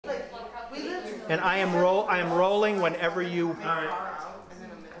And I am rolling whenever you. All right.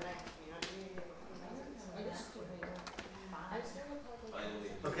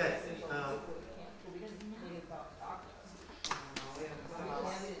 Okay.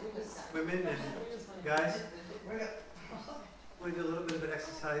 Women and guys, we're going to do a little bit of an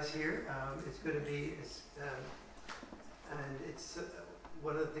exercise here. It's going to be, and it's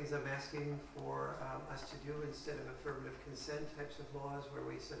one of the things I'm asking for us to do instead of affirmative consent types of laws where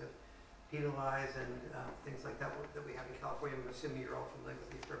we sort of penalize and things like that that we have in California. I'm assuming you're all familiar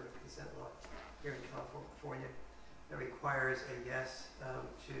with the affirmative consent law here in California that requires a yes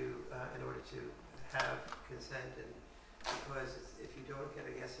in order to have consent, and because if you don't get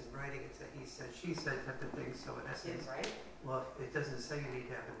a yes in writing, it's a he said, she said type of thing. So in essence, well, it doesn't say you need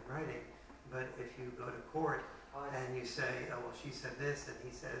to have it in writing, but if you go to court and you say, oh, well, she said this, and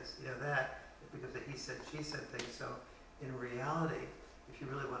he says, that, because the he said, she said thing. So in reality, if you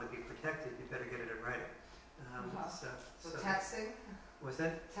really want to be protected, you better get it in writing. So texting? Was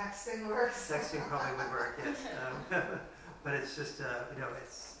that? Texting works? Texting probably would work, yes. But it's just, I don't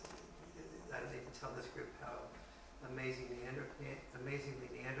need to tell this group how amazingly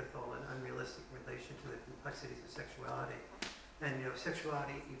Neanderthal and unrealistic in relation to the complexities of sexuality. And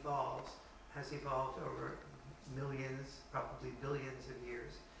sexuality has evolved over millions, probably billions of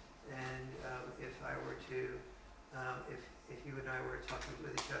years. And if I were to, if you and I were talking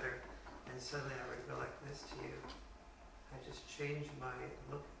with each other, and suddenly I were to go like this to you, I just changed my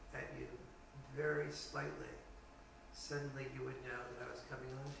look at you very slightly, suddenly you would know that I was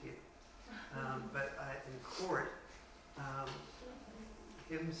coming on to you. But in court,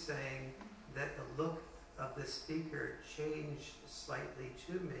 him saying that the look of the speaker changed slightly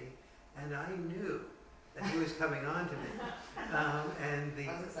to me, and I knew that he was coming on to me. And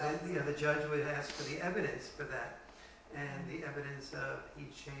the judge would ask for the evidence for that. And the evidence of he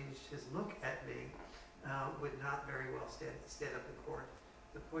changed his look at me would not very well stand up in court.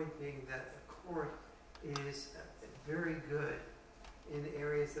 The point being that a court is very good in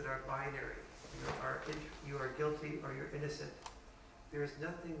areas that are binary. You are guilty or you're innocent. There is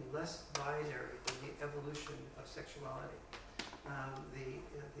nothing less binary than the evolution of sexuality. The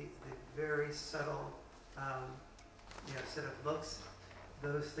very subtle set of looks,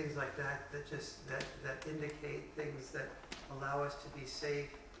 those things like that that indicate things that allow us to be safe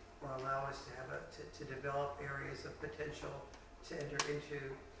or allow us to have to develop areas of potential to enter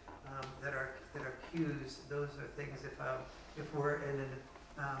into that are cues. Those are things. If we're in an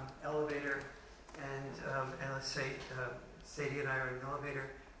elevator and let's say Sadie and I are in an elevator,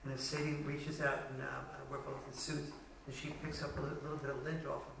 and if Sadie reaches out and we're both in suits, and she picks up a little bit of lint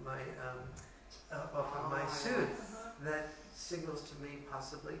off of my suit, that signals to me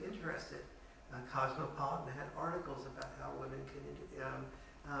possibly interested. Cosmopolitan had articles about how women can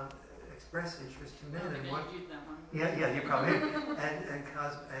express interest to men. And one, yeah, you probably did.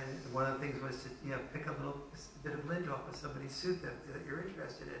 And one of the things was to pick a little bit of lint off of somebody's suit that you're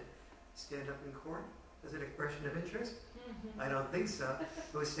interested in. Stand up in court as an expression of interest? I don't think so.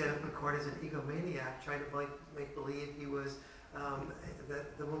 It was stand up in court as an egomaniac trying to make believe he was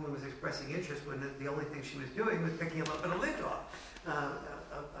that the woman was expressing interest when the only thing she was doing was picking a little bit of lint off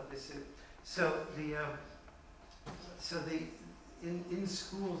of the suit. In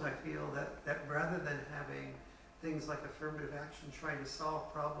schools, I feel that rather than having things like affirmative action trying to solve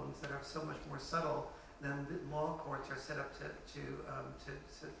problems that are so much more subtle than the law courts are set up to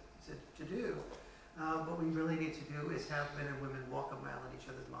do, what we really need to do is have men and women walk a mile in each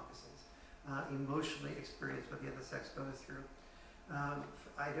other's moccasins, emotionally experience what the other sex goes through.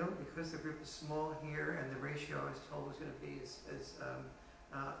 I don't, because the group is small here and the ratio I was told was going to be as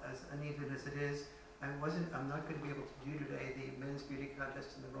uneven as it is, I'm not going to be able to do today the men's beauty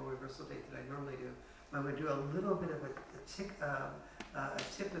contest and the role reversal date that I normally do. I'm going to do a little bit of a tip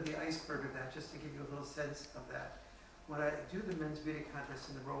of the iceberg of that, just to give you a little sense of that. When I do the men's beauty contest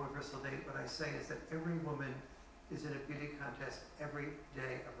and the role reversal date, what I say is that every woman is in a beauty contest every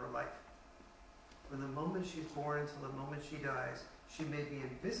day of her life. From the moment she's born until the moment she dies, she may be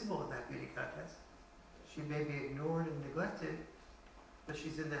invisible in that beauty contest. She may be ignored and neglected, but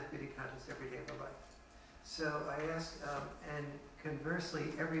she's in that beauty contest every day of her life. So I ask, and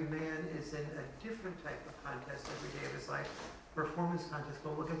conversely, every man is in a different type of contest every day of his life, performance contest,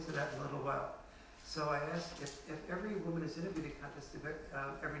 but we'll get to that in a little while. So I ask, if every woman is in a beauty contest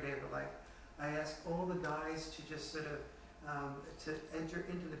every day of her life, I ask all the guys to just sort of to enter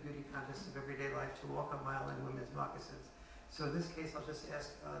into the beauty contest of everyday life, to walk a mile in women's moccasins. So in this case, I'll just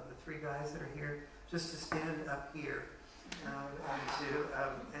ask the three guys that are here just to stand up here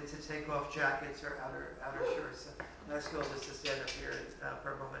and to take off jackets or outer shirts. Let's go just to stand up here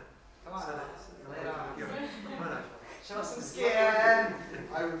for a moment. Come on. So scared.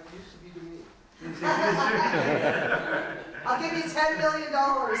 I refuse to be demeaned. I'll give you $10 million. You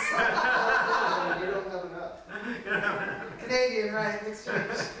don't have enough. Canadian, right?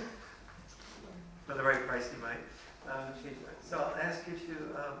 Exchange. For the right price, you might change it. So I'll ask you to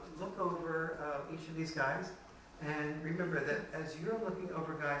look over each of these guys, and remember that as you're looking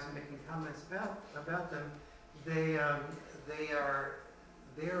over guys and making comments about them, they are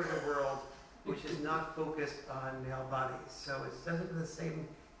in a world which is not focused on male bodies. So it doesn't have the same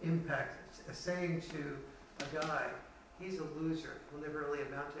impact. Saying to a guy, he's a loser, he'll never really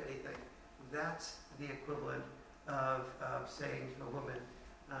amount to anything. That's the equivalent of saying to a woman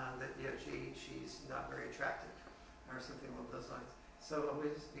that she's not very attractive, or something along those lines. So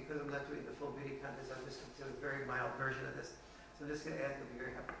because I'm not doing the full beauty contest, I'm just going to do a very mild version of this. So I'm just going to add, you'll be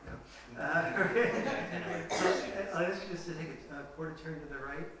very happy. No. I'll ask you just to take a quarter turn to the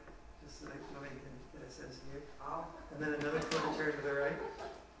right, just so that women can get a sense of you. And then another quarter turn to the right.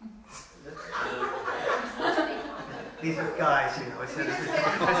 These are guys, you know.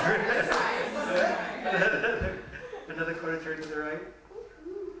 Another quarter turn to the right.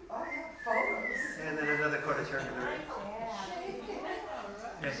 Oh, yeah, photos. And then another quarter turn to the right.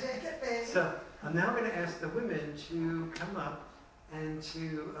 Yes. So I'm now going to ask the women to come up and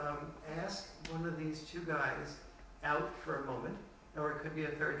to ask one of these two guys out for a moment, or it could be a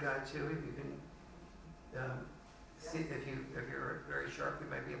third guy too. If you can see, if you're very sharp, we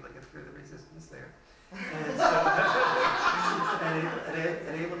might be able to get through the resistance there. And so,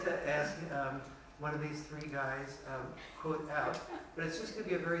 and able to ask one of these three guys quote out, but it's just going to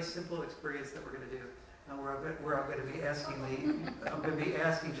be a very simple experience that we're going to do. Where I'm going to be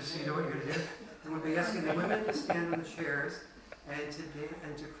asking just so you know what you're going to do. And we'll be asking the women to stand on the chairs and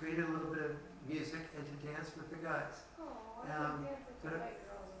to create a little bit of music and to dance with the guys.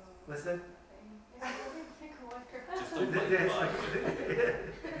 What's that?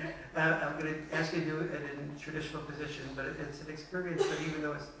 I'm going to ask you to do it in a traditional position, but it's an experience that, even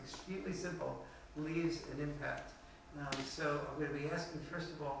though it's extremely simple, leaves an impact. So I'm going to be asking,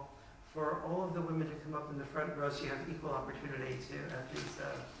 first of all, for all of the women to come up in the front row, so you have equal opportunity to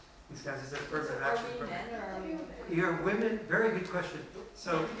these guys. Is a affirmative action program. You're women. Very good question.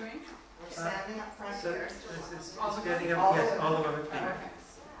 So we're standing up front so here. it's standing up. Yes, all the women.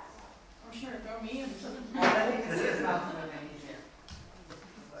 I'm sure throw me in.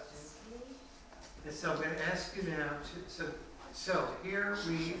 So I'm going to ask you now to. So here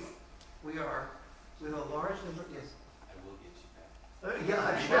we are with a large number. Yes. Yeah,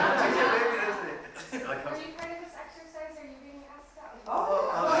 I'm sure. Maybe that's it. Are you part of this exercise, or are you being asked out? Oh,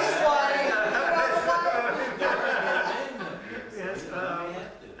 he's lying. Yes.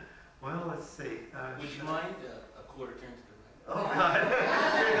 Well, let's see. Would you mind a quarter turn to the right? Oh God!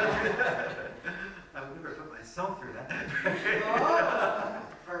 I would never put myself through that.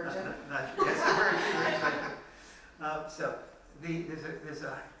 Virgin. Yes, virgin. So there's a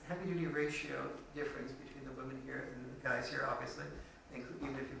heavy-duty ratio difference between the women here and the guys here, obviously,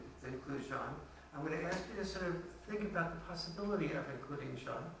 even if you include Jean. I'm going to ask you to sort of think about the possibility of including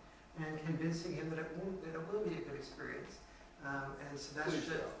Jean and convincing him that it will be a good experience. And so that's Please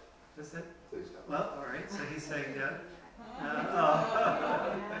just. don't. What's that? Please don't. Well, all right. So he's saying no.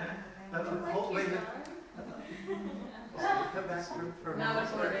 Wait a minute. Come back for a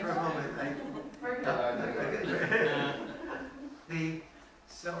moment.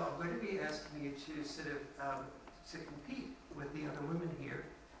 So I'm going to be asking you to sort of to compete with the other women here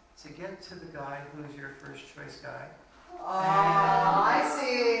to get to the guy who's your first choice guy. Oh, I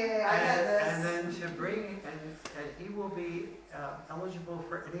see. I get this. And then to bring, and he will be eligible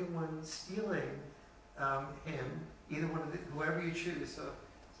for anyone stealing him, either one of whoever you choose. So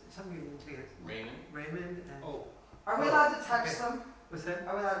some of you will be Raymond and. Oh. Are we allowed to touch them? What's that?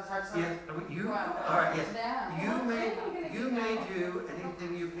 Are we allowed to touch them? Yes. You. All right. Yes. You may do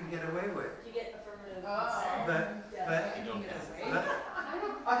anything you can get away with. You get affirmative But You don't get it.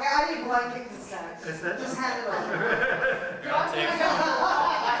 Okay, I need blanket consent. Is that Just hand it over.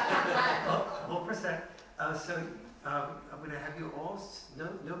 Hold for a sec. So I'm going to have you all.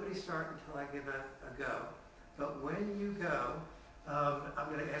 Nobody start until I give a go. But when you go, I'm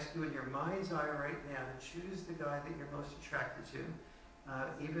going to ask you in your mind's eye right now to choose the guy that you're most attracted to.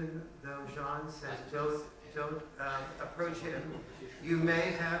 Even though Jean says don't approach him, you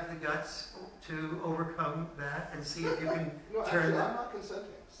may have the guts to overcome that and see if you can No, turn actually, that. I'm not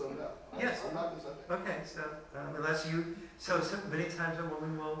consenting, so no. Yes. I'm not consenting. Okay, so unless you, so many times a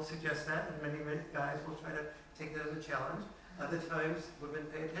woman will suggest that, and many guys will try to take that as a challenge. Other times, women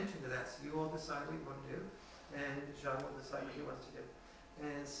pay attention to that. So you all decide what you want to do, and Jean will decide what he wants to do. And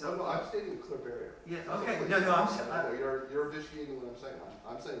Oh, no, so, I'm stating a clear barrier. yeah, So okay, please, no, no, I'm, you're vitiating what I'm saying.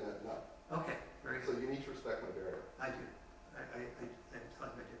 I'm saying that no. okay, very So good. you need to respect my barrier. I do. I'm telling you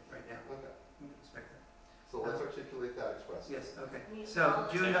I do right now. Okay. Respect that. So let's articulate that expressly. Yes, okay. We So all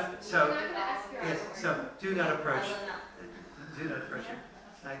do just- not, We're so, not gonna ask your yes, other so word. do not approach. I will not. Do not approach it.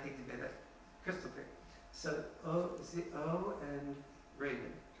 I think you made that crystal clear. So O and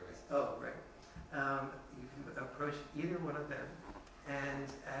Raymond. Correct. Oh, right. You can approach either one of them, and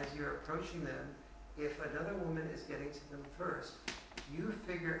as you're approaching them, if another woman is getting to them first, you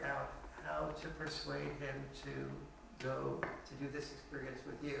figure out how to persuade him to go to do this experience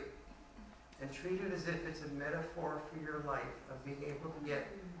with you. And treat it as if it's a metaphor for your life of being able to get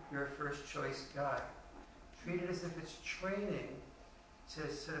your first choice guy. Treat it as if it's training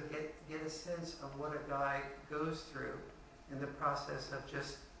to sort of get a sense of what a guy goes through in the process of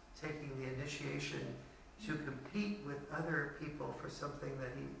just taking the initiation to compete with other people for something that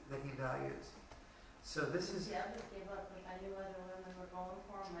he values. So this is Yeah, I just gave up, like I knew other women were going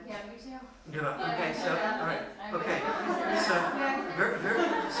for him. Yeah, me too. okay. So all right. I'm Okay.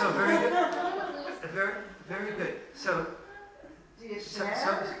 very- So very good. Very good. So Do you so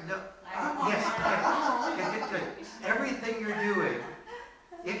share? no. I- Yes. Good. Everything you're doing,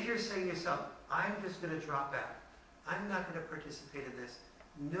 if you're saying to yourself, I'm just going to drop out. I'm not going to participate in this.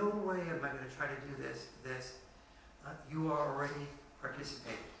 No way am I going to try to do this. You are already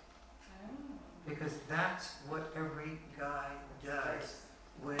participating. Because that's what every guy does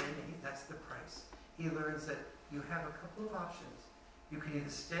that's the price. He learns that you have a couple of options. You can either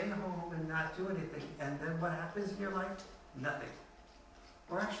stay home and not do anything, and then what happens in your life? Nothing.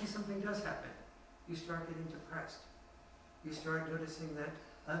 Or actually something does happen. You start getting depressed. You start noticing that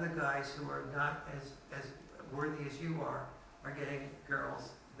other guys who are not as worthy as you are getting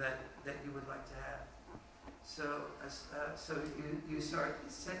girls that you would like to have. So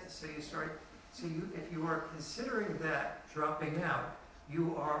if you are considering that dropping out,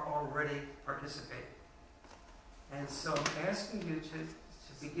 you are already participating. And so I'm asking you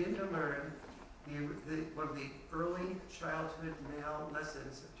to begin to learn one of the early childhood male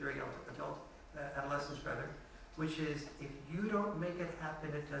lessons during adolescence, which is if you don't make it happen,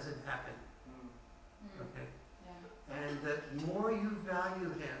 it doesn't happen. Okay? Yeah. And the more you value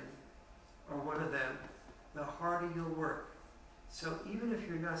him or one of them, the harder you'll work. So even if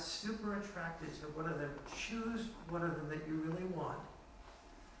you're not super attracted to one of them, choose one of them that you really want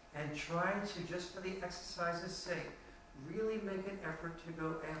and try to, just for the exercise's sake, really make an effort to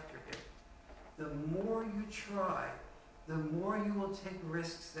go after him. The more you try, the more you will take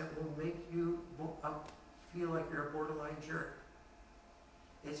risks that will make you feel like you're a borderline jerk.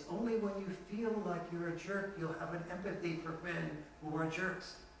 It's only when you feel like you're a jerk, you'll have an empathy for men who are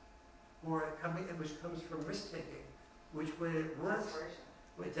jerks, which comes from risk-taking, which when it works,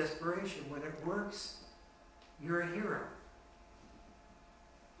 with desperation, when it works, you're a hero.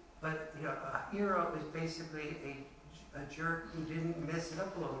 But a hero is basically a jerk who didn't mess it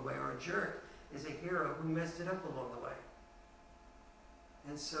up along the way, or a jerk is a hero who messed it up along the way.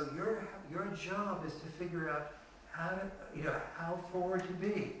 And so your job is to figure out how forward to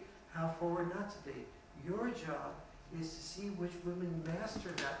be, how forward not to be. Your job is to see which women master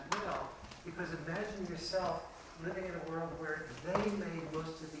that well, because imagine yourself living in a world where they made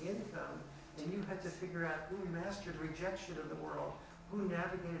most of the income, and you had to figure out who mastered rejection of the world, who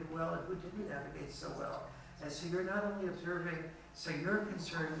navigated well and who didn't navigate so well. And so you're not only observing, so you're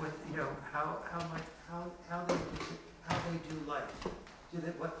concerned with how they do life.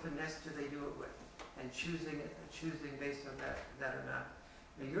 What finesse do they do it with? And choosing based on that or not.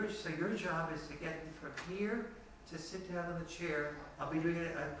 Now your job is to get him from here to sit down in the chair. I'll be doing an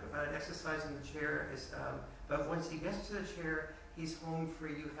exercise in the chair, but once he gets to the chair, he's home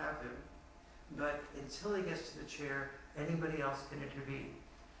free, you have him. But until he gets to the chair, anybody else can intervene.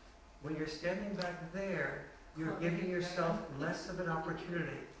 When you're standing back there, you're giving yourself less of an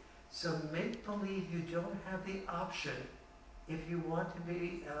opportunity. So make believe you don't have the option, if you want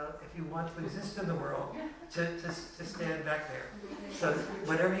to exist in the world, to stand back there. So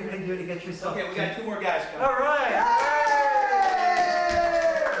whatever you can do to get yourself. Okay, we got two more guys coming. All right.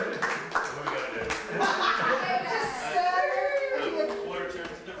 What are we gonna do? Quarter turn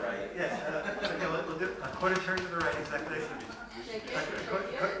to the right. Yes. Okay, we'll do a quarter turn to the right. Exactly.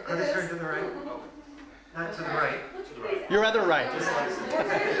 Quarter turn to the right. Not to the right. To the right. Your other right. Just like We're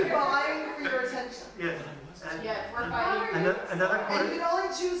going to be vying for your attention. yes. And Yeah, we're fighting. another And quarter. you can only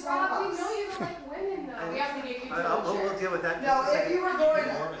choose one Rob, of we us. know you don't like women though. We have to get you to We'll the deal with that. in No, just a if second. you were going,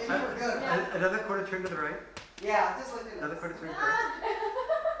 if you were good. Another quarter turn to the right. Yeah, just look at Another it. quarter turn to the right.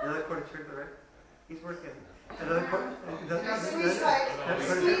 Another quarter turn to the right. He's working. Another quarter. Squeeze tight.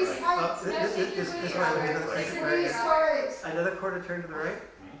 Squeeze tight. Squeeze tight. Another quarter turn to the right.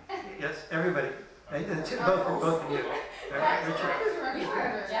 Yes, everybody. And both of you.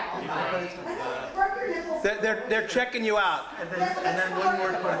 Rub your nipples. They're checking you out. And then one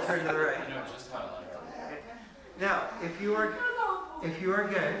more quarter turn to the right. You know, just highlight. Now, if you are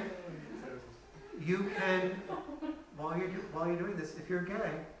gay, you can, while you're doing this, if you're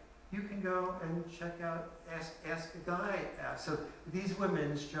gay, you can go and check out, ask a guy out. So these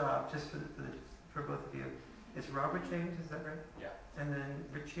women's job, just for both of you, is Robert James, is that right? Yeah. And then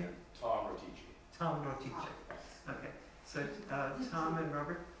Richie? Tom Rotici. Tom Rotici. Okay, so Tom and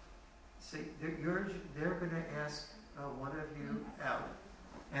Robert, so they're going to ask one of you out,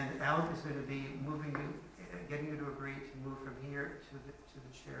 and out is going to be moving you, getting you to agree to move from here to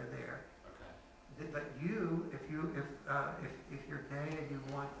the chair there. Okay. But you, if you're gay and you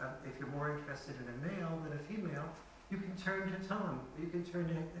want, if you're more interested in a male than a female, you can turn to Tom. You can turn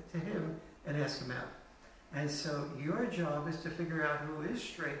to him and ask him out. And so your job is to figure out who is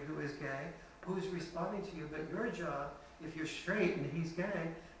straight, who is gay, who's responding to you. But your job, if you're straight and he's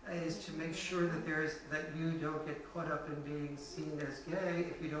gay, is to make sure that you don't get caught up in being seen as gay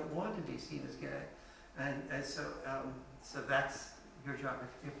if you don't want to be seen as gay. And so that's your job.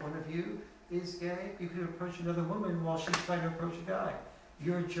 If one of you is gay, you can approach another woman while she's trying to approach a guy.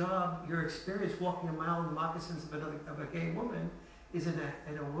 Your job, your experience walking a mile in the moccasins of a gay woman is in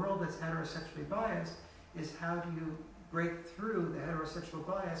a world that's heterosexually biased, is how do you break through the heterosexual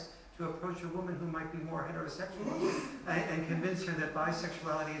bias to approach a woman who might be more heterosexual and convince her that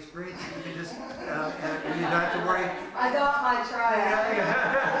bisexuality is great, so you can just, you don't have to worry. I got my try.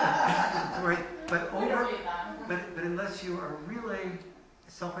 But unless you are really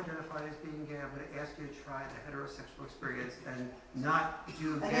self-identified as being gay, I'm going to ask you to try the heterosexual experience and not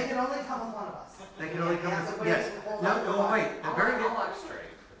do And they gay. can only come with one of us. They can only come Yes, with, yes. No, wait, very good. I'm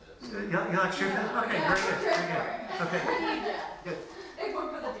straight for this. You're not sure? Okay, very good, very good. Okay, good. They work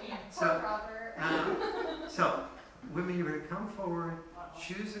for the dean. So, Robert. so, women, you're going to come forward,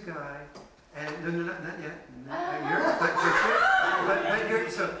 choose a guy, and no, not yet. No, but you're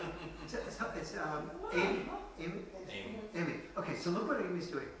so it's Amy. Okay, so look what Amy's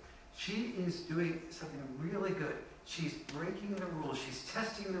doing. She is doing something really good. She's breaking the rules. She's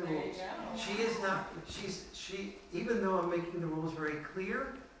testing the rules. She is not. She. Even though I'm making the rules very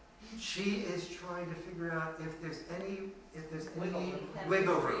clear, she is trying to figure out if there's any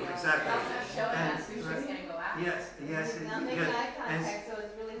wiggle room. Exactly. Showing And- us who she's gonna go after. Yes. Not making eye contact, so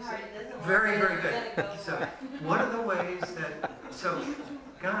it's really hard. It doesn't work. Very, very You good. gotta go So for it. one of the ways so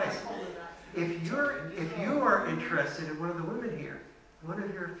guys, if you are interested in one of the women here, one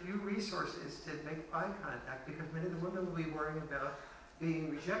of your few resources to make eye contact, because many of the women will be worrying about being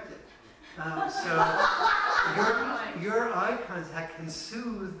rejected. So your eye contact can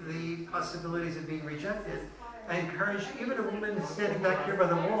soothe the possibilities of being rejected. I encourage even a woman standing back here by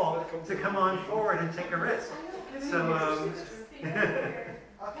the wall to come on forward and take a risk. So,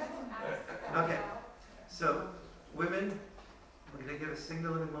 okay. So, women, we're going to give a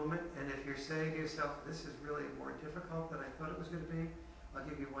signal in a moment, and if you're saying to yourself, this is really more difficult than I thought it was going to be, I'll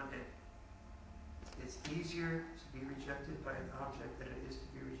give you one hint. It's easier to be rejected by an object than it is to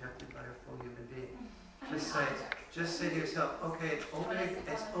be rejected by a full human being. Just say to yourself, okay,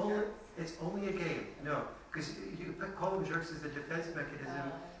 it's only a game. No, because you call them jerks as a defense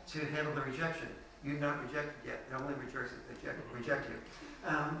mechanism to handle the rejection. You're not rejected yet. The only jerks that reject you.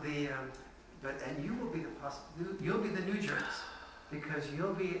 And you will be you'll be the new jerks, because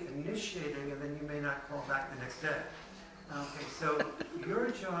you'll be initiating, and then you may not call back the next day. Okay, so your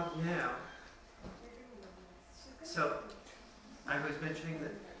job now. So I was mentioning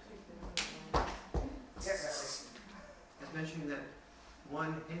that. I was mentioning that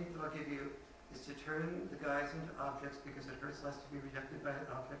one hint I'll give you is to turn the guys into objects, because it hurts less to be rejected by an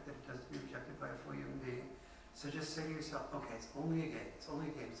object than it does to be rejected by a full human being. So just say to yourself, okay, it's only a game. It's only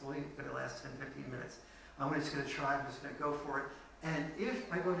a game. It's only going to last 10, 15 minutes. I'm just going to try. I'm just going to go for it. And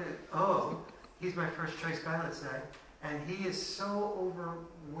if I go to he's my first choice guy, let's say, and he is so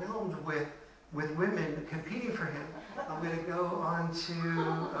overwhelmed with women competing for him, I'm going to go on to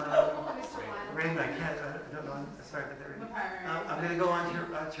Raymond. I don't know. I'm sorry, but there. I'm going to go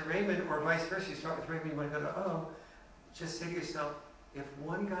on to Raymond, or vice versa. You start with Raymond, you want to go to just say to yourself, if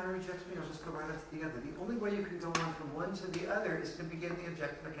one guy rejects me, I'll just go right on to the other. The only way you can go on from one to the other is to begin the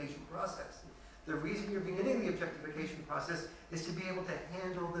objectification process. The reason you're beginning the objectification process is to be able to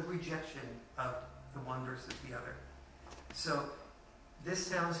handle the rejection of the one versus the other. So, this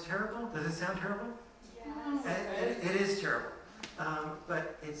sounds terrible. Does it sound terrible? Yes. And it is terrible.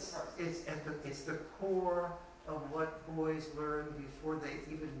 But it's the core of what boys learn before they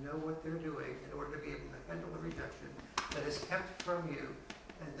even know what they're doing in order to be able to handle the rejection that is kept from you.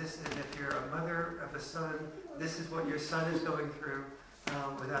 And if you're a mother of a son, this is what your son is going through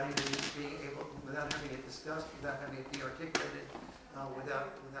without even without having it discussed, without having it be articulated,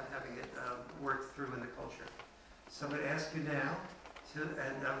 without having it worked through in the culture. So I'm going to ask you now to,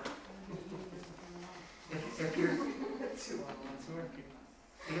 and if you're,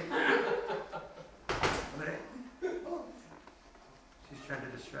 she's trying to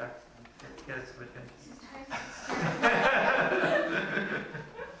distract and get us some attention.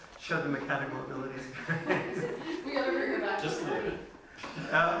 Show the mechanical abilities. We gotta bring her back. Just a little bit.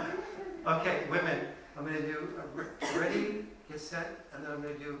 Okay, women, I'm going to do ready, get set, and then I'm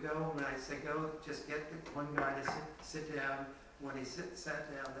going to do go. When I say go, just get the one guy to sit down. When he sat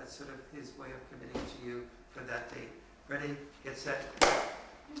down, that's sort of his way of committing to you for that date. Ready, get set.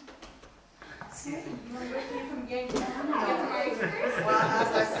 You want to wait till you come again? Well, as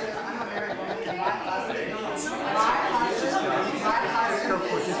I said, I'm a married woman. My husband, Just go for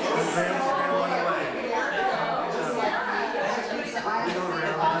it. Just go one away.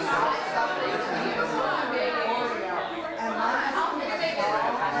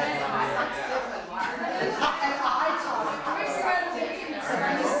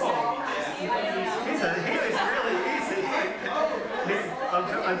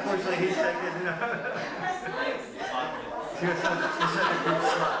 Unfortunately, he's taken. You're such a good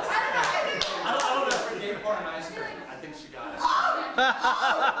slot. I don't know if we gave her an ice cream. I think she got it.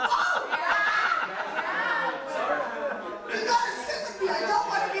 You gotta sit with me. I don't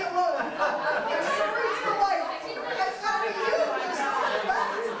want to be alone. I'm sorry to your wife. It's gotta be you. There's no one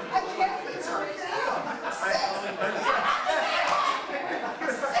left. I can't be turned down. Sit.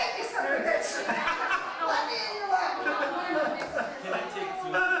 Sit, you son of a bitch. Let me in your lap. Can I take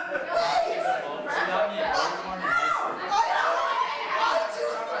two? Please. Not me. I do,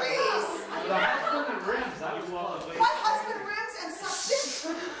 please. The husband and rims. That was well. My husband rims and sucks dick.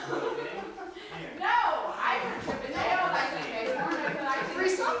 No, I would trip it down. I think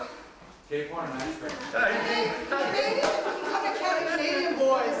Threesome? Gave her an ice cream. Canadian, become a Canadian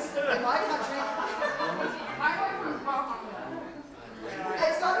boys in my country. my boyfriend's pop on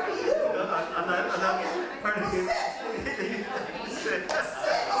It's gotta be you. I'm not part of you. Sit. Sit.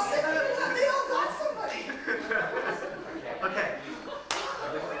 I'll sit with you. They all got somebody. Okay.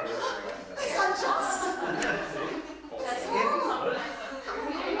 It's unjust. That's horrible.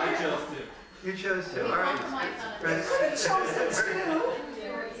 I chose to. You chose to. All right. You could have chosen two.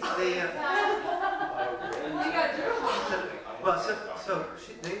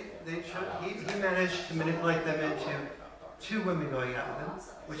 He managed to manipulate them into two women going out with him,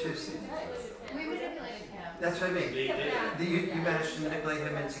 which is. We manipulated him. That's what I mean. You managed to manipulate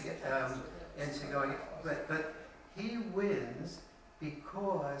him into going, but he wins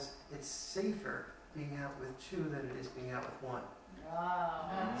because it's safer being out with two than it is being out with one.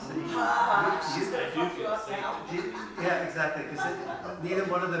 So yeah, exactly. Because neither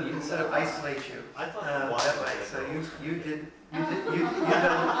one of them can sort of isolate you that way. So you did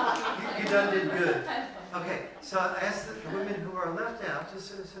good. Okay. So I asked the women who are left out, just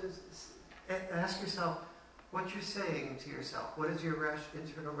sort of ask yourself what you're saying to yourself. What is your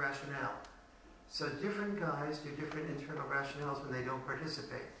internal rationale? So different guys do different internal rationales when they don't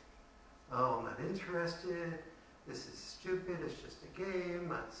participate. Oh, I'm not interested. This is stupid. It's just a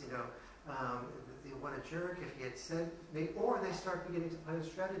game. It's, what a jerk if he had said me. Or they start beginning to plan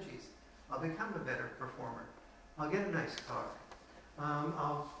strategies. I'll become a better performer. I'll get a nice car.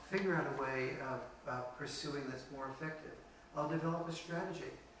 I'll figure out a way of pursuing this more effective. I'll develop a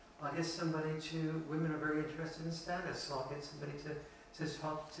strategy. I'll get somebody to, women are very interested in status, so I'll get somebody to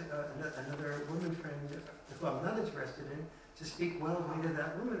talk to another woman friend who I'm not interested in, to speak well of me to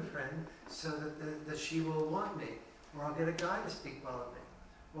that woman friend so that she will want me. Or I'll get a guy to speak well of me.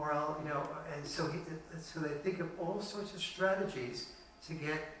 Or I'll, and so they think of all sorts of strategies to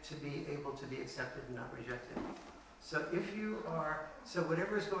get to be able to be accepted and not rejected. So so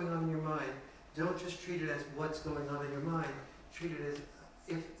whatever is going on in your mind, don't just treat it as what's going on in your mind. Treat it as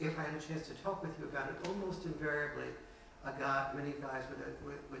if I had a chance to talk with you about it, almost invariably, many guys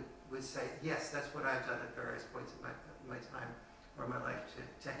would say, yes, that's what I've done at various points in my time or my life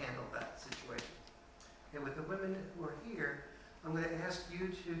to handle that situation. And with the women who are here, I'm going to ask you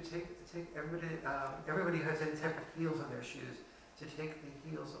to take everybody who has any type of heels on their shoes, to take the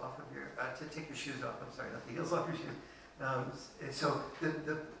heels off of to take your shoes off, I'm sorry, not the heels off your shoes. So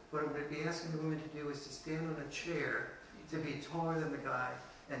what I'm going to be asking the women to do is to stand on a chair, to be taller than the guy,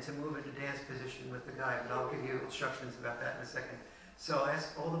 and to move into dance position with the guy, but I'll give you instructions about that in a second. So I'll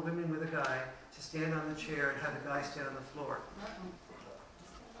ask all the women with a guy to stand on the chair and have the guy stand on the floor.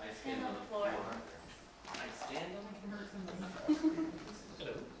 I stand on the floor. I stand on the floor.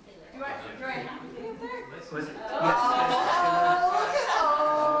 You want right? Was it? Yes.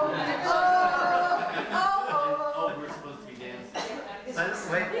 Oh, look at Oh, we're supposed to be dancing.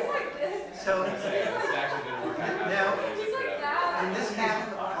 Wait. So It's actually going to work out. now, He's like that. in this case,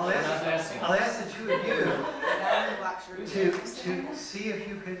 I'll ask the two of you to see if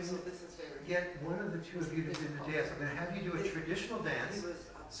you can get one of the two of you to do the dance. I'm going to have you do a traditional dance.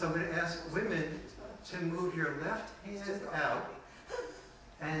 So I'm going to ask women to move your left hand out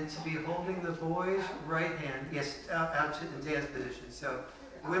and to be holding the boy's right hand, yes, out to the dance position. So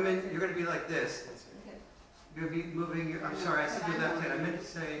women, you're going to be like this. You're going to be moving your, I'm sorry, I said your left hand. I meant to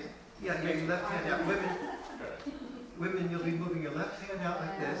say, yeah, your left hand out. Women, you'll be moving your left hand out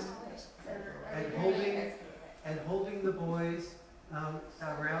like this and holding the boys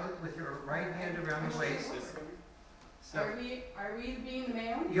around with your right hand around the waist. So Are we being the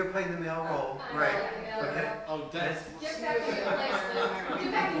male? you're playing the male role, right? Okay. Oh, that's... Get back in your place, Lou.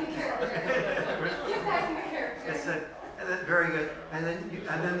 Get back in the character. Get back in the character. That's it. Very good. And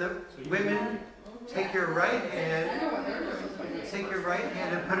then the women take your right hand,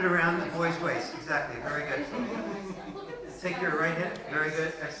 and put it around the boy's waist. Exactly. Very good. Take your right hand. Very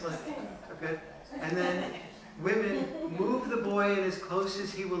good. Excellent. Good. And then women, move the boy in as close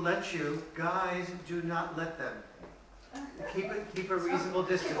as he will let you. Guys, do not let them. Keep a reasonable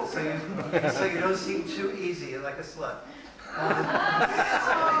distance so you don't seem too easy like a slut.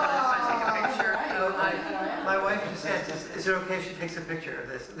 My wife just asked, is it okay if she takes a picture of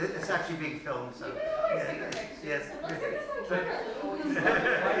this? It's actually being filmed, so. Yes. Why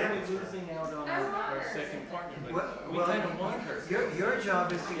are we losing out on our second partner? We kind of want her. Your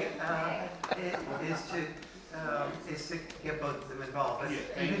job is to get get both of them involved. But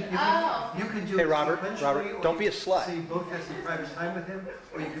you can do Hey, it Robert, sequentially, or don't be a So slut. you both have some private time with him,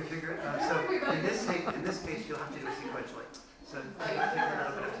 or you can figure it out. So in this case, you'll have to do it sequentially. So take a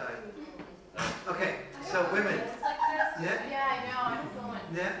little bit of time. Okay, so women. Nick? Yeah, I know. I'm going.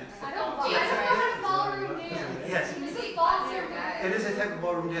 Nick? I don't know how to ballroom dance. Yes. This is ballroom dance. It is a type of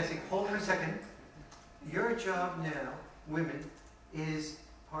ballroom dancing. Hold for a second. Your job now, women, is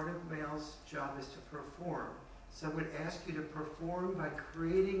part of male's job is to perform. So I would ask you to perform by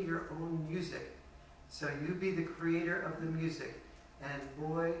creating your own music. So you be the creator of the music. And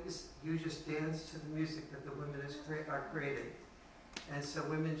boys, you just dance to the music that the women are creating. And so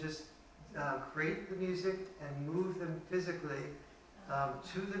women just create the music and move them physically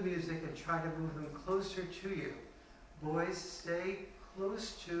to the music and try to move them closer to you. Boys, stay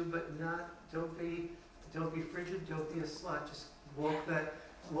close to, but don't be frigid, don't be a slut. Just walk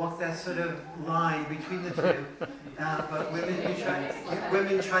that sort of line between the two. But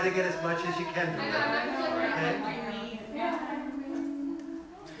women try to get as much as you can from them. Okay?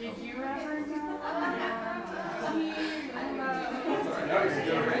 Did you ever do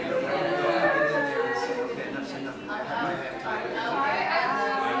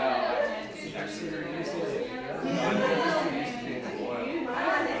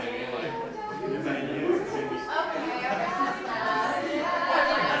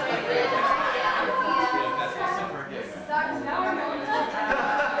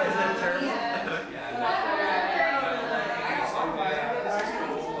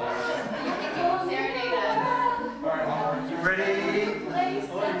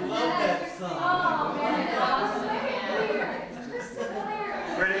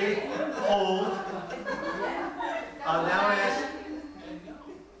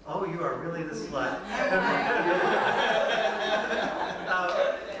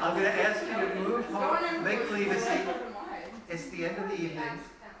I'm going to ask you to move home. Make believe it's the end of the evening.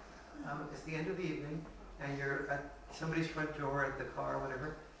 It's the end of the evening, and you're at somebody's front door, at the car,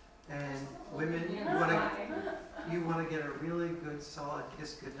 whatever. And women, you want to get a really good, solid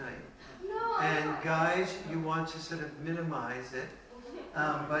kiss goodnight. And guys, you want to sort of minimize it,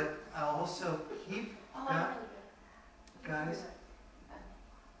 but also keep guys.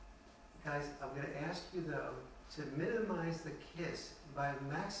 I'm going to ask you though to minimize the kiss by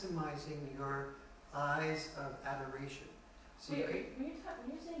maximizing your eyes of adoration. So Wait, when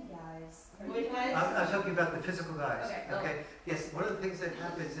you're saying guys, I'm talking about the physical guys. Okay. Yes, one of the things that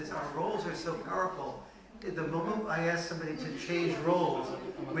happens is our roles are so powerful. The moment I ask somebody to change roles,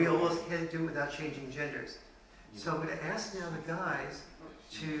 we almost can't do it without changing genders. So I'm going to ask now the guys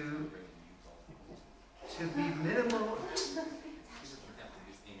to be minimal.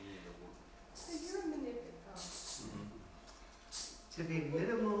 To be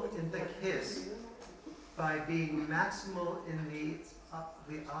minimal in the kiss, by being maximal in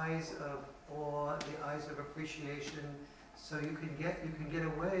the eyes of awe, the eyes of appreciation, so you can get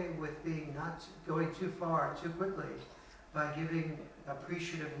away with being not going too far too quickly by giving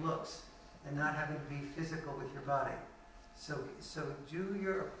appreciative looks and not having to be physical with your body. So do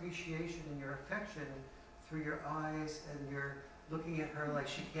your appreciation and your affection through your eyes, and you're looking at her like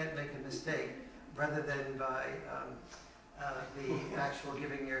she can't make a mistake, rather than by the actual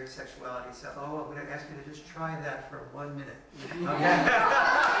giving your sexuality. So, I'm going to ask you to just try that for 1 minute. Okay?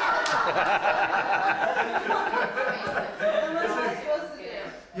 What am I supposed to do?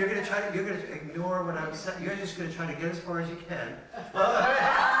 You're going to ignore what I'm saying. You're just going to try to get as far as you can.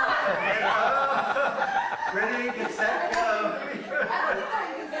 Ready, get set, go.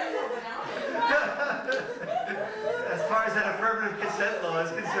 As far as that affirmative consent law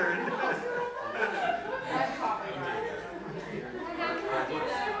is concerned.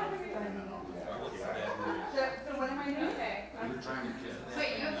 So what am I doing? Okay. You're trying to kiss.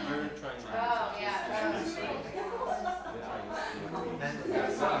 Wait, you have to. You're trying to Oh, yeah.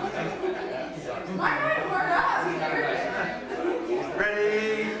 Why am I more up?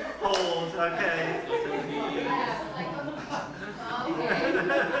 Ready, hold, okay.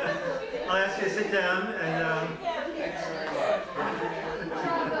 I'll ask you to sit down and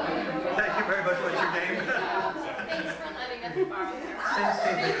thank you very much. What's your name? Thanks for letting us borrow your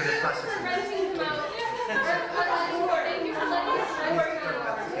Thank you for the Thank you process. for renting them out. Thank you for letting us rent them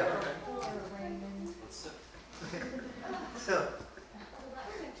out. Okay. So,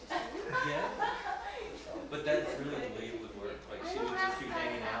 Yeah. But that's really the way it would work. Like she would just keep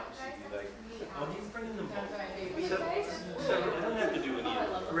hanging out and she'd be like, oh, he's bringing them both. So I don't have to do any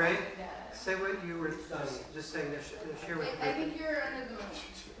of it. Ray, say what you were just saying. Share with I me. think you're under the moon.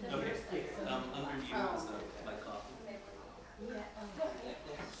 Okay. Under you is my coffee.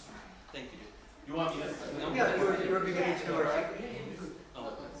 Thank you. You want me to? Yeah, you were beginning to.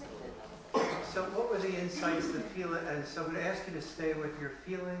 Oh. So what were the insights, the feeling, and so I'm going to ask you to stay with your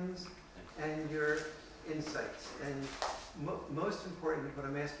feelings and your insights. And most importantly, what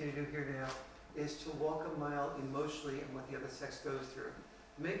I'm asking you to do here now is to walk a mile emotionally in what the other sex goes through.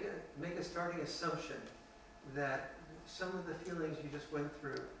 Make a starting assumption that some of the feelings you just went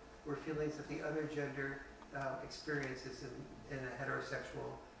through were feelings that the other gender experiences in a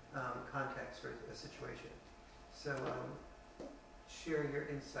heterosexual context or a situation. So share your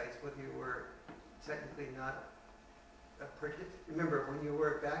insights, whether you were technically not remember, when you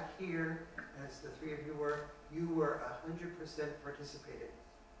were back here, as the three of you were 100% participating,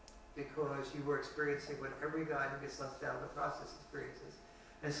 because you were experiencing what every guy who gets left out of the process experiences.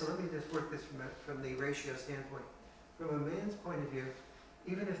 And so let me just work this from the ratio standpoint. From a man's point of view,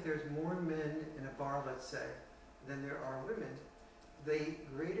 even if there's more men in a bar, let's say, than there are women, the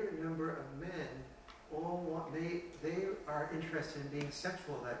greater number of men they are interested in being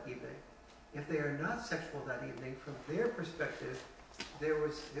sexual that evening. If they are not sexual that evening, from their perspective, there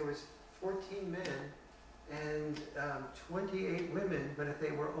was 14 men and 28 women, but if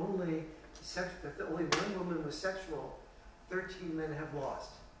they were only only one woman was sexual, 13 men have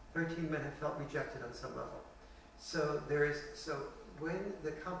lost. 13 men have felt rejected on some level. So when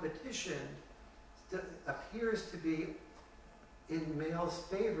the competition appears to be in males'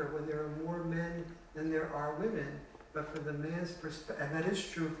 favor, when there are more men than there are women, but from the man's perspective, and that is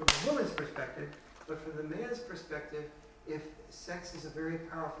true from the woman's perspective, but from the man's perspective, if sex is a very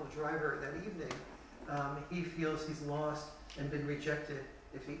powerful driver that evening, he feels he's lost and been rejected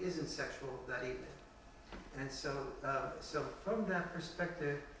if he isn't sexual that evening. And so from that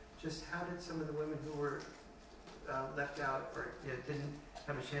perspective, just how did some of the women who were left out or didn't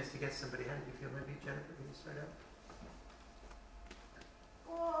have a chance to get somebody, how did you feel? Maybe Jennifer, can you start out?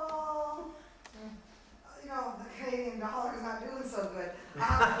 Well, the Canadian dollar is not doing so good.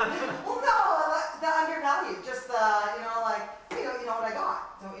 Well, no, the undervalued, just the, you know what I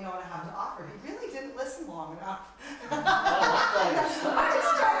got, don't you know what I have to offer? He really didn't listen long enough. I'm just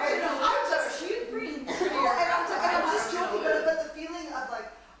joking. I'm just joking, but the feeling of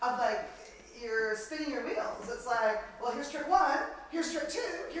like you're spinning your wheels. It's like, well, here's trick 1, here's trick 2,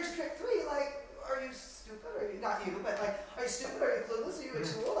 here's trick 3. Like, are you stupid? Are you not you? But like, are you stupid? Are you clueless? Are you a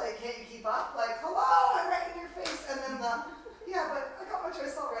tool? Like, can't you keep up? Like, hello, I'm right in your face. And then yeah, but I got my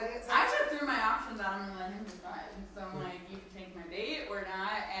choice already. It's like, I took through my options out and let him decide. So I'm like, you can take my date or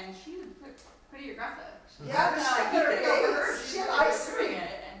not. And she was pretty aggressive. yeah, but she had ice Doing cream.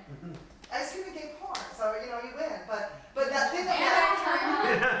 it. Ice cream and gay porn. So you win. But that thing that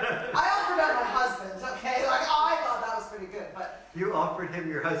And I offered out my husband. Okay, like I thought that was pretty good, but You offered him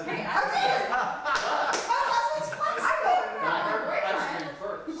your husband. Hey, I did. My husband's flexible. I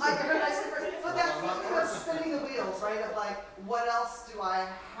I give her ice cream first. But that feeling of what else do I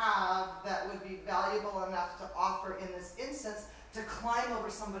have that would be valuable enough to offer in this instance to climb over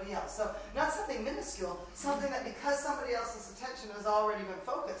somebody else? So not something minuscule, something that because somebody else's attention has already been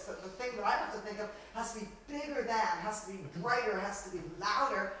focused, that the thing that I have to think of has to be bigger than, has to be brighter, has to be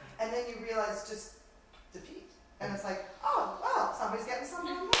louder, and then you realize just defeat. And it's like, oh, well, somebody's getting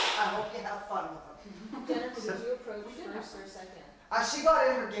something on that. I hope you have fun with them. Jennifer, did you approach first or second? She got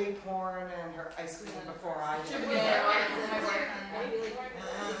in her gay porn and her ice cream before I did. If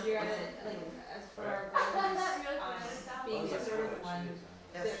you're at it, like, as for our values, being the assertive one,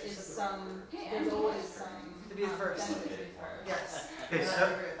 Yes, there is some, there's always some. To be the first. benefit to be first. Yes. Okay, And I so,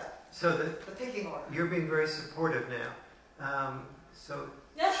 agree with that. so The picking order. you're being very supportive now. So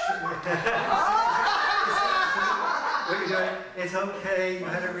what you're doing, it's okay, you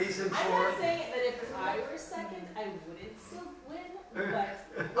had a reason I'm for not it. saying that if I were second, I wouldn't still win, but.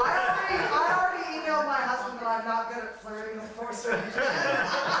 I already emailed my husband that I'm not good at flirting with forced religion. I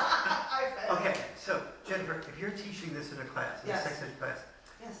failed. Okay, so Jennifer, if you're teaching this in a class, in a Yes. sex ed class,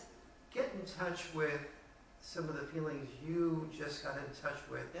 Yes. get in touch with some of the feelings you just got in touch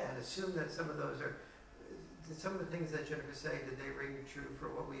with, Yeah. and assume that some of those are, did some of the things that Jennifer said, did they ring true for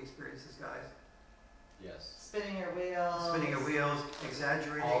what we experienced as guys? Yes. Spinning your wheels. Spinning your wheels,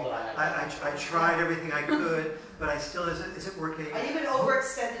 exaggerating. All that. I tried everything I could, but I still isn't working. I even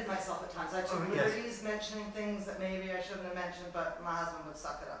overextended myself at times. I took Oh, yes. liberties mentioning things that maybe I shouldn't have mentioned, but my husband would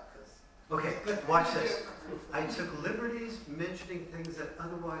suck it up. Okay, watch this. I took liberties mentioning things that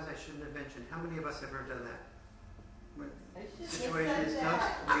otherwise I shouldn't have mentioned. How many of us have ever done that? When the situation is tough,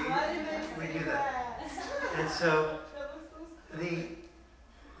 we do that. And so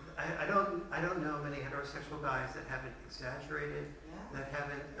I don't know many heterosexual guys that haven't exaggerated, Yeah. that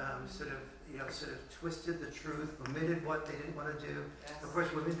haven't sort of twisted the truth, omitted what they didn't want to do. Yes. Of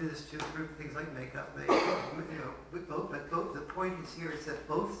course, women do this too through things like makeup. But both. The point is here is that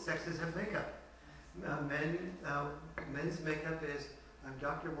both sexes have makeup. Men's makeup is, I'm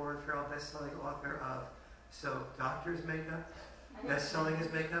Dr. Warren Farrell, best-selling author of. So doctors' makeup, best-selling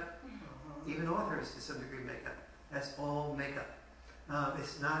is makeup. Even authors to some degree makeup. That's all makeup.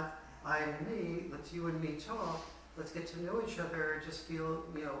 It's not I'm me. Let's you and me talk. Let's get to know each other. Just feel,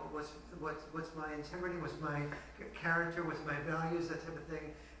 what's my integrity, what's my character, what's my values, that type of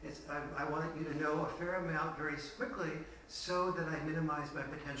thing. I want you to know a fair amount very quickly so that I minimize my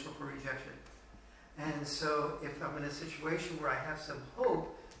potential for rejection. And so if I'm in a situation where I have some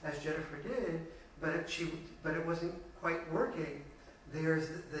hope, as Jennifer did, but it wasn't quite working, there's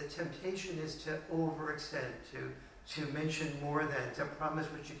the temptation is to overextend, to mention more than, to promise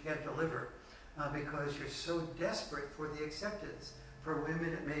what you can't deliver. Because you're so desperate for the acceptance. For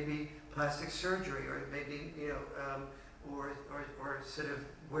women, it may be plastic surgery, or it may be, or sort of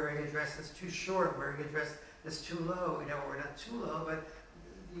wearing a dress that's too short, wearing a dress that's too low, or not too low, but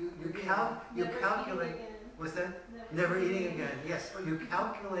you calculate. What's that? Never eating again. Yes, you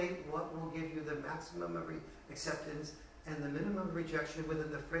calculate what will give you the maximum of acceptance and the minimum of rejection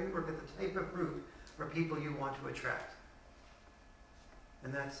within the framework of the type of group or people you want to attract.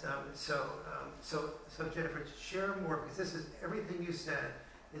 And that's so Jennifer, share more, because this is everything you said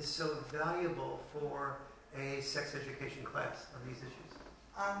is so valuable for a sex education class on these issues.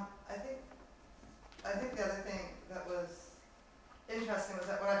 I think the other thing that was interesting was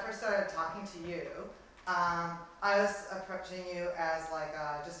that when I first started talking to you, I was approaching you as like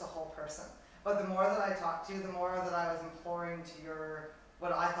just a whole person. But the more that I talked to you, the more that I was imploring to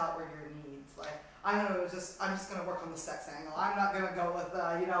what I thought were your needs. Like, I'm just going to work on the sex angle. I'm not going to go with,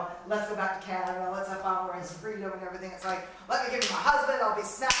 let's go back to Canada, let's have fun, where it's freedom and everything. It's like, let me give you my husband, I'll be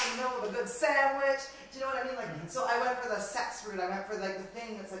smack in the middle of a good sandwich. Do you know what I mean? Like, so I went for the sex route. I went for like the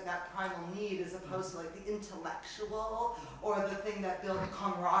thing that's like that primal need, as opposed to like the intellectual or the thing that built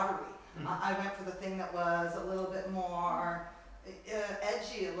camaraderie. I went for the thing that was a little bit more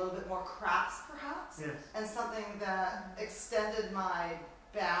edgy, a little bit more crass, perhaps, Yes. and something that extended my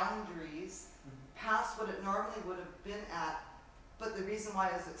boundaries past what it normally would have been at. But the reason why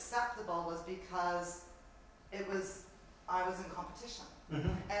it was acceptable was because I was in competition. And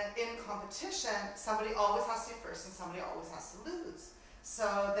in competition, somebody always has to be first and somebody always has to lose.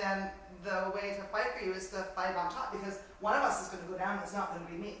 So then the way to fight for you is to fight on top, because one of us is going to go down and it's not going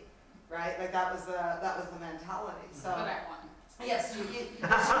to be me, right? Like that was the mentality. So But I won. yes, you did.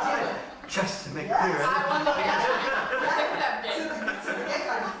 Just to make Yes. clear. I won the Yeah. So the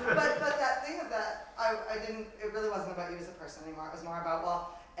Yeah, but that thing of that, it really wasn't about you as a person anymore. It was more about,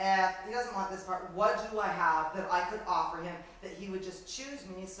 well, if he doesn't want this part, what do I have that I could offer him that he would just choose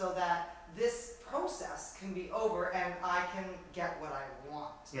me so that this process can be over and I can get what I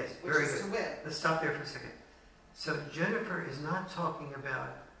want. Yes, which very is good. to win. Let's stop there for a second. So Jennifer is not talking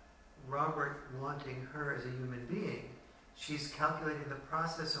about Robert wanting her as a human being. She's calculating the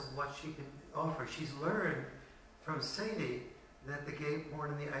process of what she can offer. She's learned from Sadie that the gay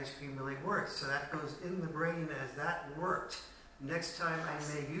porn and the ice cream really works. So that goes in the brain as that worked. Next time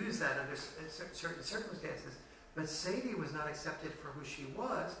I may use that under certain circumstances. But Sadie was not accepted for who she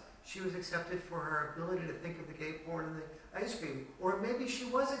was. She was accepted for her ability to think of the gay porn and the ice cream. Or maybe she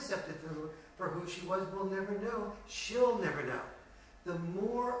was accepted for who she was. We'll never know. She'll never know. The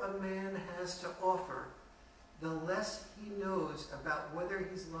more a man has to offer, the less he knows about whether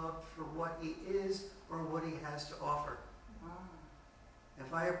he's loved for what he is or what he has to offer.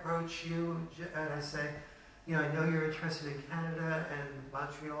 If I approach you and I say, you know, I know you're interested in Canada and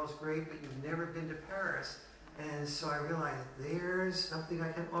Montreal is great, but you've never been to Paris. And so I realize there's something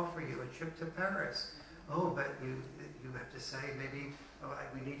I can offer you, a trip to Paris. Oh, but you have to say maybe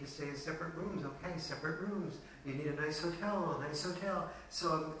we need to stay in separate rooms. Okay, separate rooms. You need a nice hotel, a nice hotel.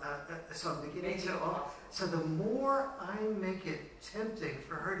 So I'm beginning to. So the more I make it tempting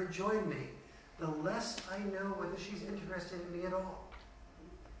for her to join me, the less I know whether she's interested in me at all.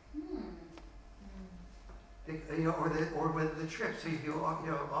 You know, or whether the trip. So if you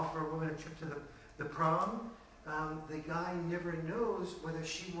offer a woman a trip to the prom, the guy never knows whether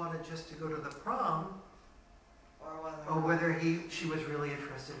she wanted just to go to the prom or whether she was really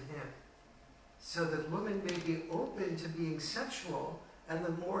interested in him. So the woman may be open to being sexual, and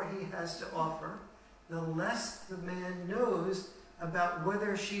the more he has to offer, the less the man knows about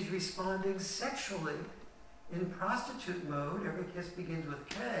whether she's responding sexually in prostitute mode, every kiss begins with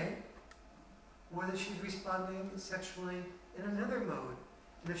K, or whether she's responding sexually in another mode.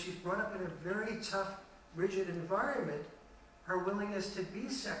 And if she's brought up in a very tough, rigid environment, her willingness to be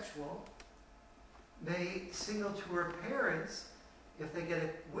sexual may signal to her parents, if they get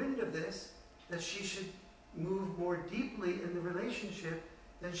a wind of this, that she should move more deeply in the relationship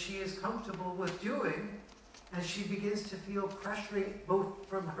than she is comfortable with doing, and she begins to feel pressuring both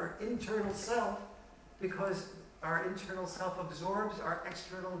from her internal self, because our internal self absorbs our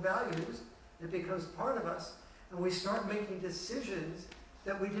external values, it becomes part of us, and we start making decisions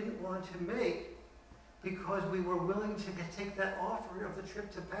that we didn't want to make because we were willing to take that offer of the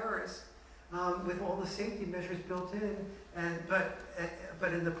trip to Paris with all the safety measures built in,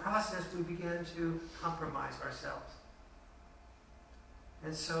 but in the process we began to compromise ourselves.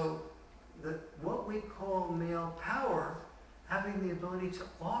 And so what we call male power, having the ability to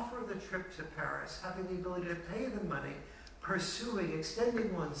offer the trip to Paris, having the ability to pay the money, pursuing,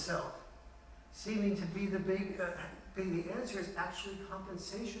 extending oneself, seeming to be the answer, is actually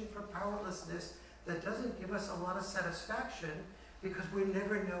compensation for powerlessness that doesn't give us a lot of satisfaction because we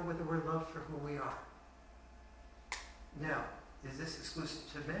never know whether we're loved for who we are. Now, is this exclusive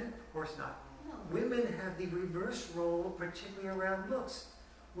to men? Of course not. No. Women have the reverse role, particularly around looks.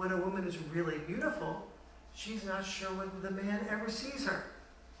 When a woman is really beautiful, she's not sure whether the man ever sees her,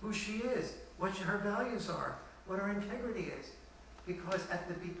 who she is, what her values are, what her integrity is. Because at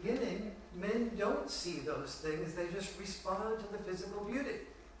the beginning, men don't see those things, they just respond to the physical beauty.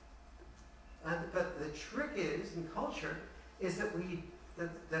 But the trick is, in culture, is that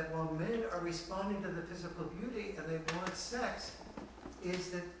that while men are responding to the physical beauty and they want sex, is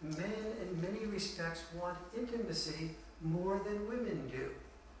that men in many respects want intimacy more than women do.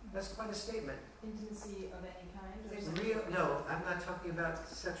 That's quite a statement. Intimacy of any kind? No, I'm not talking about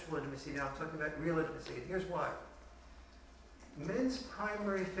sexual intimacy now, I'm talking about real intimacy. And here's why. Men's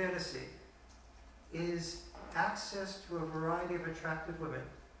primary fantasy is access to a variety of attractive women.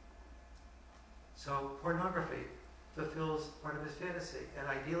 So pornography fulfills part of his fantasy. And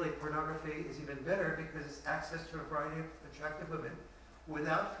ideally, pornography is even better because it's access to a variety of attractive women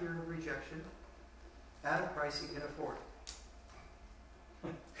without fear of rejection at a price he can afford.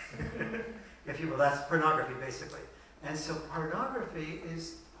 If you will, that's pornography, basically. And so pornography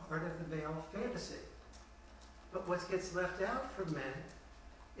is part of the male fantasy. But what gets left out from men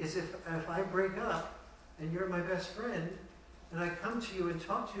is if I break up and you're my best friend and I come to you and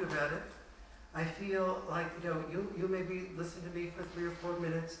talk to you about it, I feel like, you maybe listen to me for 3 or 4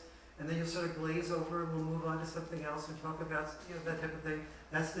 minutes and then you'll sort of glaze over and we'll move on to something else and talk about that type of thing.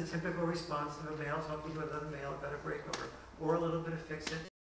 That's the typical response of a male talking to another male about a breakover, or a little bit of fix-it.